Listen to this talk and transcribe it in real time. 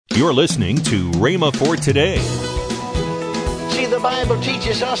You're listening to Rhema for Today. See, the Bible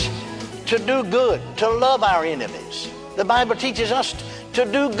teaches us to do good, to love our enemies. The Bible teaches us to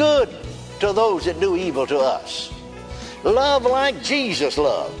do good to those that do evil to us. Love like Jesus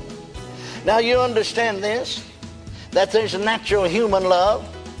loved. Now you understand this, that there's natural human love,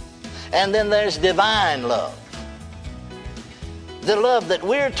 and then there's divine love. The love that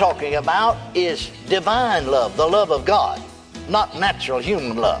we're talking about is divine love, the love of God, not natural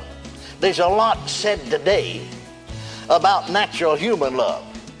human love. There's a lot said today about natural human love.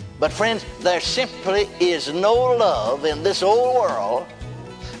 But friends, there simply is no love in this old world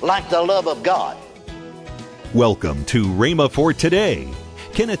like the love of God. Welcome to Rhema for Today.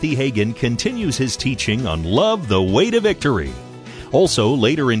 Kenneth E. Hagin continues his teaching on love, the way to victory. Also,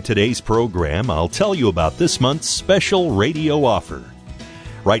 later in today's program, I'll tell you about this month's special radio offer.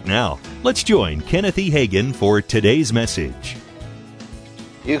 Right now, let's join Kenneth E. Hagin for today's message.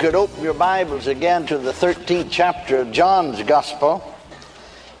 You could open your Bibles again to the 13th chapter of John's Gospel,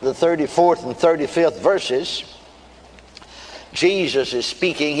 the 34th and 35th verses. Jesus is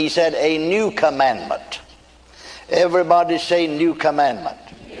speaking. He said, a new commandment. Everybody say new commandment.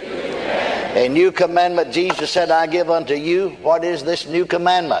 A new commandment, Jesus said, I give unto you. What is this new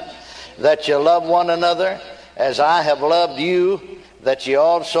commandment? That you love one another as I have loved you, that you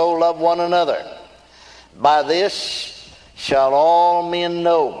also love one another. By this shall all men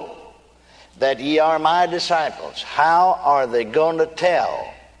know that ye are my disciples. How are they going to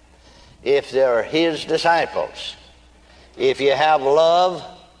tell if they're his disciples? If you have love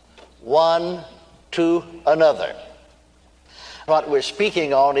one to another. What we're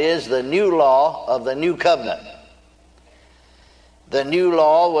speaking on is the new law of the new covenant. The new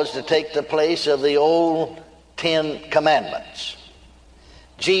law was to take the place of the old 10 commandments.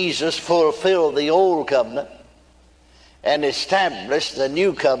 Jesus fulfilled the old covenant and established the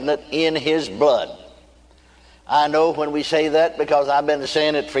new covenant in his blood. I know when we say that, because I've been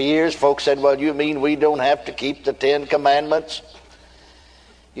saying it for years, folks said, well, you mean we don't have to keep the 10 commandments?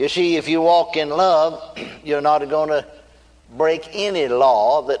 You see, if you walk in love, you're not going to break any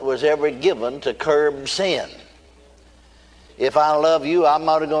law that was ever given to curb sin. If I love you, I'm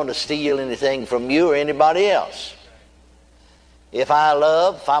not going to steal anything from you or anybody else. If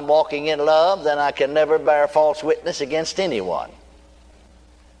I'm walking in love, then I can never bear false witness against anyone.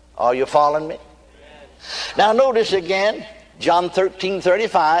 Are you following me? Now notice again, John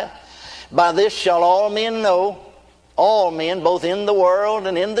 13:35, by this shall all men know, all men, both in the world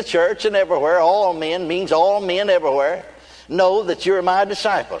and in the church and everywhere, all men means all men everywhere, know that you're my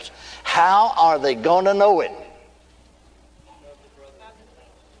disciples. How are they going to know it?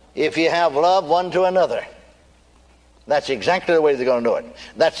 If you have love one to another. That's exactly the way they're going to know it.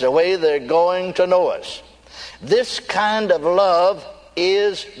 That's the way they're going to know us. This kind of love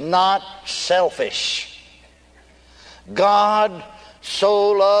is not selfish. God so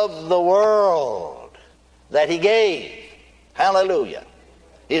loved the world that he gave, hallelujah,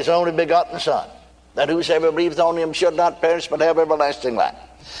 his only begotten Son, that whosoever believes on him should not perish but have everlasting life.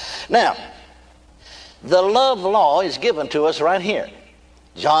 Now, the love law is given to us right here.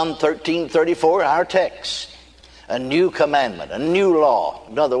 John 13:34, our text. A new commandment, a new law.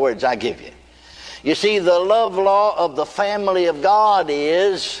 In other words, I give you. You see, the love law of the family of God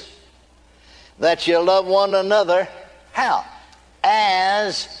is that you love one another. How?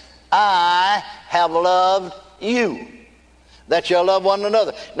 As I have loved you. That you love one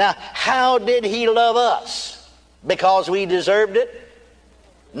another. Now, how did he love us? Because we deserved it?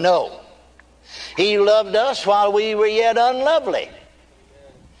 No. He loved us while we were yet unlovely.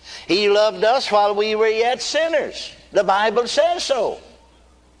 He loved us while we were yet sinners. The Bible says so.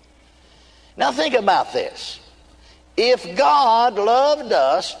 Now think about this. If God loved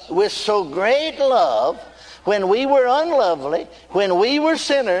us with so great love when we were unlovely, when we were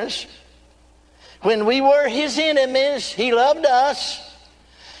sinners, when we were his enemies, he loved us.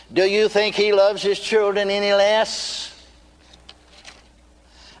 Do you think he loves his children any less?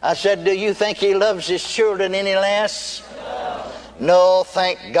 I said, do you think he loves his children any less? No,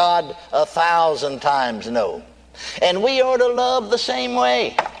 thank God, 1,000 times no. And we ought to love the same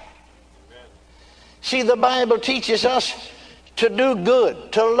way. See, the Bible teaches us to do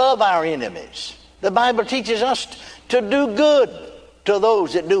good, to love our enemies. The Bible teaches us to do good to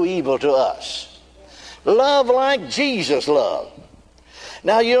those that do evil to us. Love like Jesus loved.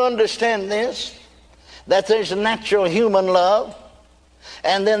 Now you understand this, that there's natural human love,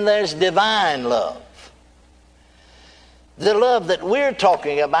 and then there's divine love. The love that we're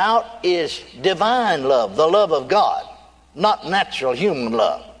talking about is divine love, the love of God, not natural human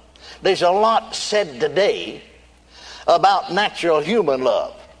love. There's a lot said today about natural human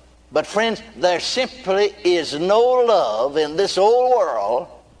love. But friends, there simply is no love in this old world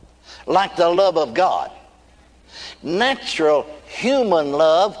like the love of God. Natural human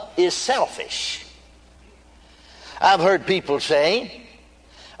love is selfish. I've heard people say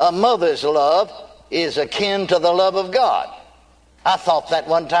a mother's love is akin to the love of God. I thought that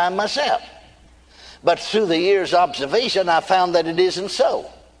one time myself. But through the years' observation, I found that it isn't so.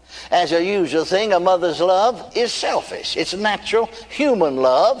 As a usual thing, a mother's love is selfish. It's natural human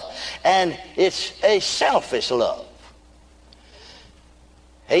love, and it's a selfish love.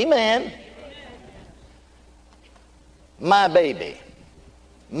 Amen. My baby,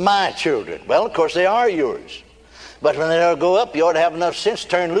 my children. Well, of course, they are yours. But when they grow up, you ought to have enough sense to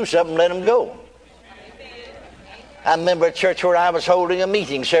turn loose of them and let them go. I remember a church where I was holding a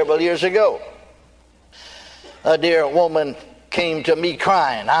meeting several years ago. A dear woman came to me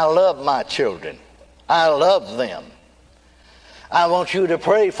crying, I love my children. I love them. I want you to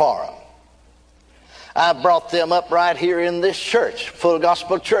pray for them. I brought them up right here in this church, Full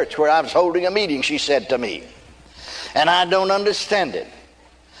Gospel Church, where I was holding a meeting, she said to me. And I don't understand it.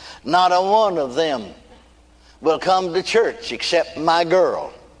 Not a one of them will come to church except my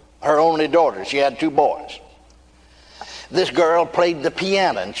girl, her only daughter. She had 2 boys. This girl played the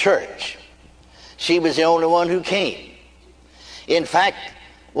piano in church. She was the only one who came. In fact,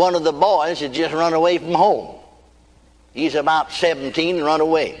 one of the boys had just run away from home. He's about 17 and run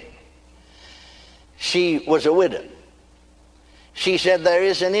away. She was a widow. She said, there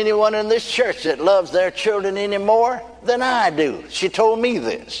isn't anyone in this church that loves their children any more than I do. She told me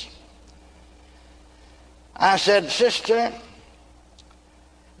this. I said, sister,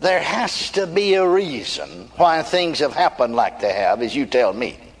 there has to be a reason why things have happened like they have, as you tell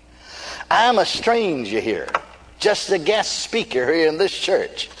me. I'm a stranger here, just a guest speaker here in this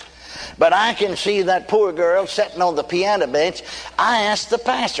church. But I can see that poor girl sitting on the piano bench. I asked the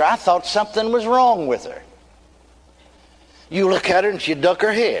pastor, I thought something was wrong with her. You look at her and she duck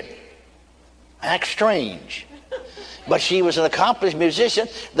her head. Act strange. But she was an accomplished musician.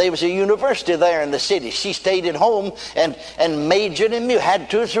 There was a university there in the city. She stayed at home and majored in music, had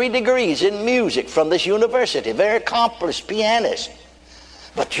 2 or 3 degrees in music from this university. Very accomplished pianist.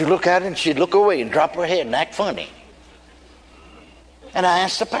 But you look at her and she'd look away and drop her head and act funny. And I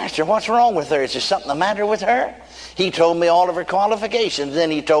asked the pastor, what's wrong with her? Is there something the matter with her? He told me all of her qualifications. Then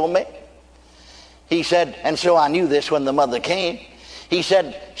he told me, he said, and so I knew this when the mother came. He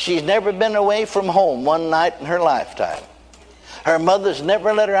said, she's never been away from home one night in her lifetime. Her mother's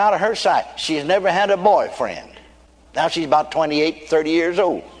never let her out of her sight. She's never had a boyfriend. Now she's about 28, 30 years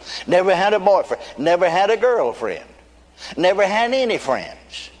old. Never had a boyfriend. Never had a girlfriend. Never had any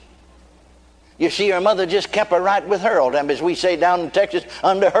friends. You see, her mother just kept her right with her all the time, as we say down in Texas,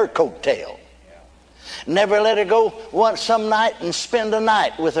 under her coattail. Never let her go some night and spend a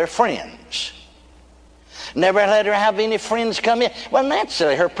night with her friends. Never let her have any friends come in. Well,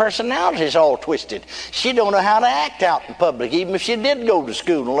 naturally, her personality is all twisted. She don't know how to act out in public, even if she did go to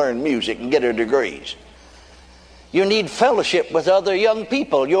school and learn music and get her degrees. You need fellowship with other young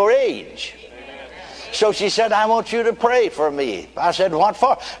people your age. So she said, I want you to pray for me. I said, what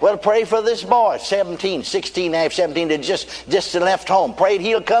for? Well, pray for this boy, 17, 16, 17, that just left home. Prayed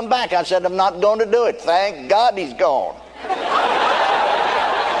he'll come back. I said, I'm not going to do it. Thank God he's gone.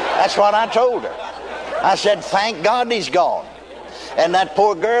 That's what I told her. I said, thank God he's gone. And that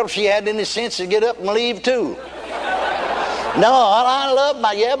poor girl, she had any sense to get up and leave too. No, I love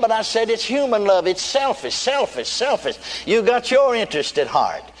but I said it's human love. It's selfish. You got your interest at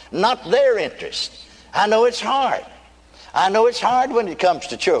heart, not their interest. I know it's hard. I know it's hard when it comes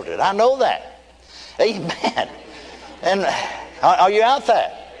to children. I know that. Amen. And are you out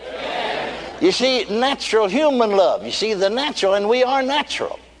there? Amen. You see, natural human love. You see, the natural, and we are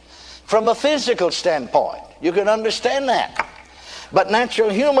natural. From a physical standpoint, you can understand that. But natural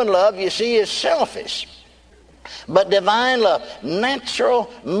human love, you see, is selfish. But divine love, natural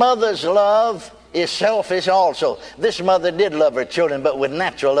mother's love is selfish also. This mother did love her children, but with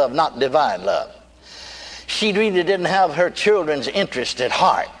natural love, not divine love. She really didn't have her children's interest at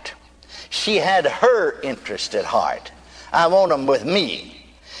heart. She had her interest at heart. I want them with me.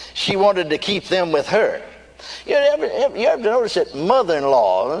 She wanted to keep them with her. You ever notice that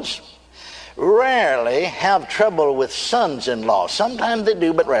mother-in-laws rarely have trouble with sons-in-law? Sometimes they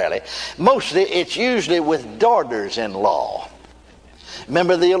do, but rarely. Mostly, it's usually with daughters-in-law.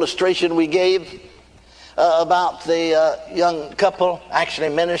 Remember the illustration we gave about the young couple, actually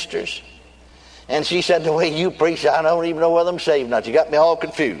ministers? And she said, the way you preach, I don't even know whether I'm saved or not. You got me all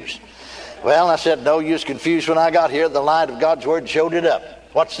confused. Well, I said, no, you was confused when I got here. The light of God's word showed it up.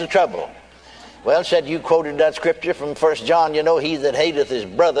 What's the trouble? Well, said, you quoted that scripture from 1 John, you know, he that hateth his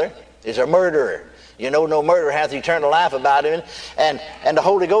brother is a murderer. You know, no murderer hath eternal life about him. And the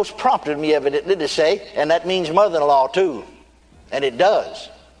Holy Ghost prompted me evidently to say, and that means mother-in-law too. And it does.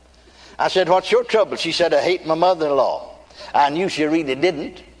 I said, what's your trouble? She said, I hate my mother-in-law. I knew she really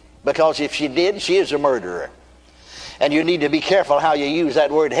didn't, because if she did, she is a murderer. And you need to be careful how you use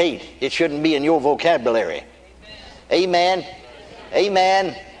that word hate. It shouldn't be in your vocabulary. Amen. Amen.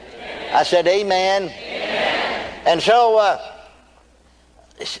 Amen. I said amen. Amen. And so,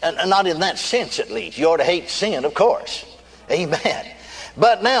 not in that sense at least. You ought to hate sin, of course. Amen.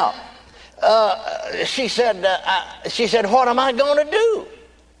 But now, she said, what am I going to do?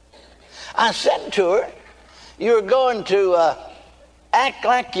 I said to her, you're going to act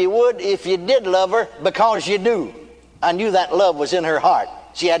like you would if you did love her, because you do. I knew that love was in her heart.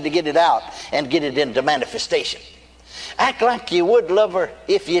 She had to get it out and get it into manifestation. Act like you would love her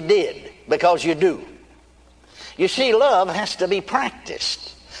if you did, because you do. You see, love has to be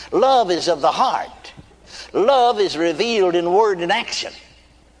practiced. Love is of the heart. Love is revealed in word and action.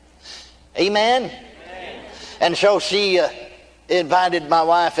 Amen? Amen. And so she invited my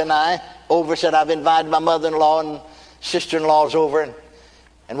wife and I over, said, I've invited my mother-in-law and sister-in-laws over,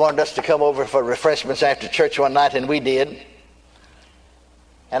 and wanted us to come over for refreshments after church one night, and we did.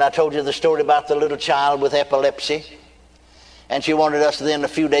 And I told you the story about the little child with epilepsy. And she wanted us then a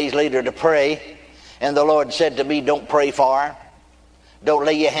few days later to pray. And the Lord said to me, don't pray for her. Don't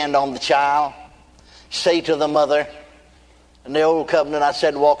lay your hand on the child. Say to the mother, in the old covenant I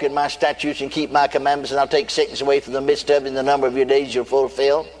said, walk in my statutes and keep my commandments, and I'll take sickness away from the midst of you, and the number of your days you'll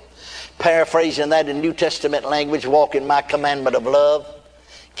fulfill. Paraphrasing that in New Testament language, walk in my commandment of love.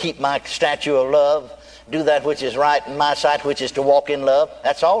 Keep my statute of love. Do that which is right in my sight, which is to walk in love.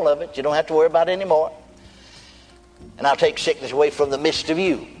 That's all of it. You don't have to worry about it anymore. And I'll take sickness away from the midst of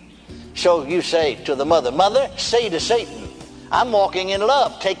you. So you say to the mother, Mother, say to Satan, I'm walking in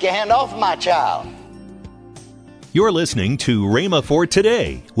love. Take your hand off my child. You're listening to Rhema for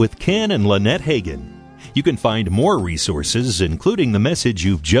Today with Ken and Lynette Hagin. You can find more resources, including the message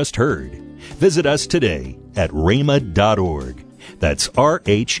you've just heard. Visit us today at rhema.org. That's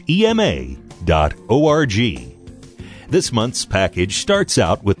RHEMA.org. This month's package starts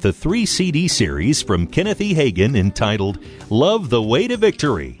out with the 3 CD series from Kenneth E. Hagin entitled Love the Way to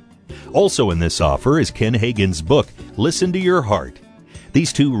Victory. Also in this offer is Ken Hagin's book, Listen to Your Heart.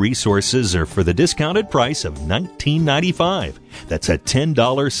 These 2 resources are for the discounted price of $19.95. That's a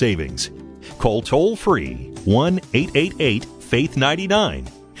 $10 savings. Call toll-free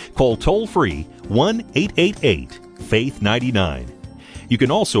 1-888-FAITH-99. Call toll-free 1-888-FAITH-99. You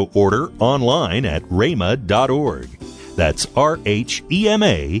can also order online at rhema.org. That's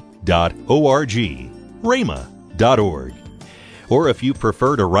RHEMA.org. Rhema.org. Or if you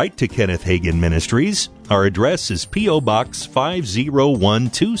prefer to write to Kenneth Hagin Ministries, our address is P.O. Box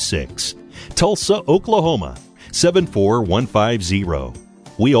 50126, Tulsa, Oklahoma 74150.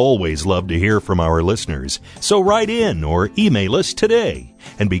 We always love to hear from our listeners, so write in or email us today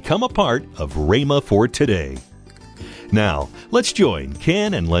and become a part of Rhema for Today. Now, let's join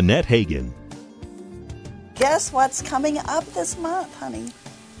Ken and Lynette Hagin. Guess what's coming up this month, honey?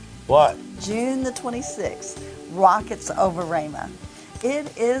 What? June the 26th. Rockets over Rhema.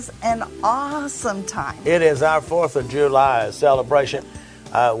 It is an awesome time. It is our 4th of July celebration.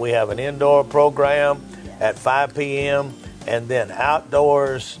 We have an indoor program at 5 p.m. and then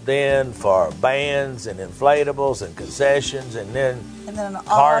outdoors then for bands and inflatables and concessions and then an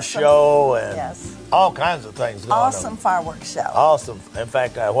car show and all kinds of things going on. Awesome fireworks show. Awesome. In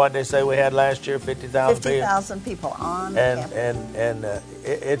fact, what did they say we had last year? 50,000 people? 50,000 people on campus. And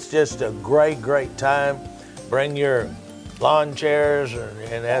it's just a great, great time. Bring your lawn chairs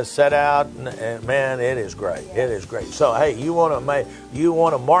and have set out, and man, it is great. It is great. So hey, you want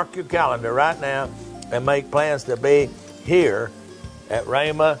to mark your calendar right now and make plans to be here at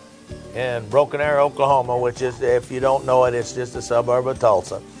Rhema in Broken Arrow, Oklahoma, which is, if you don't know it, it's just a suburb of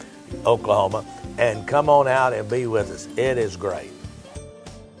Tulsa, Oklahoma, and come on out and be with us. It is great.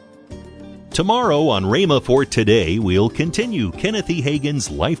 Tomorrow on Rhema for Today, we'll continue Kenneth E. Hagin's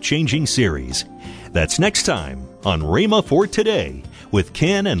life-changing series. That's next time on Rhema for Today with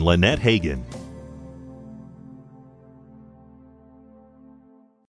Ken and Lynette Hagin.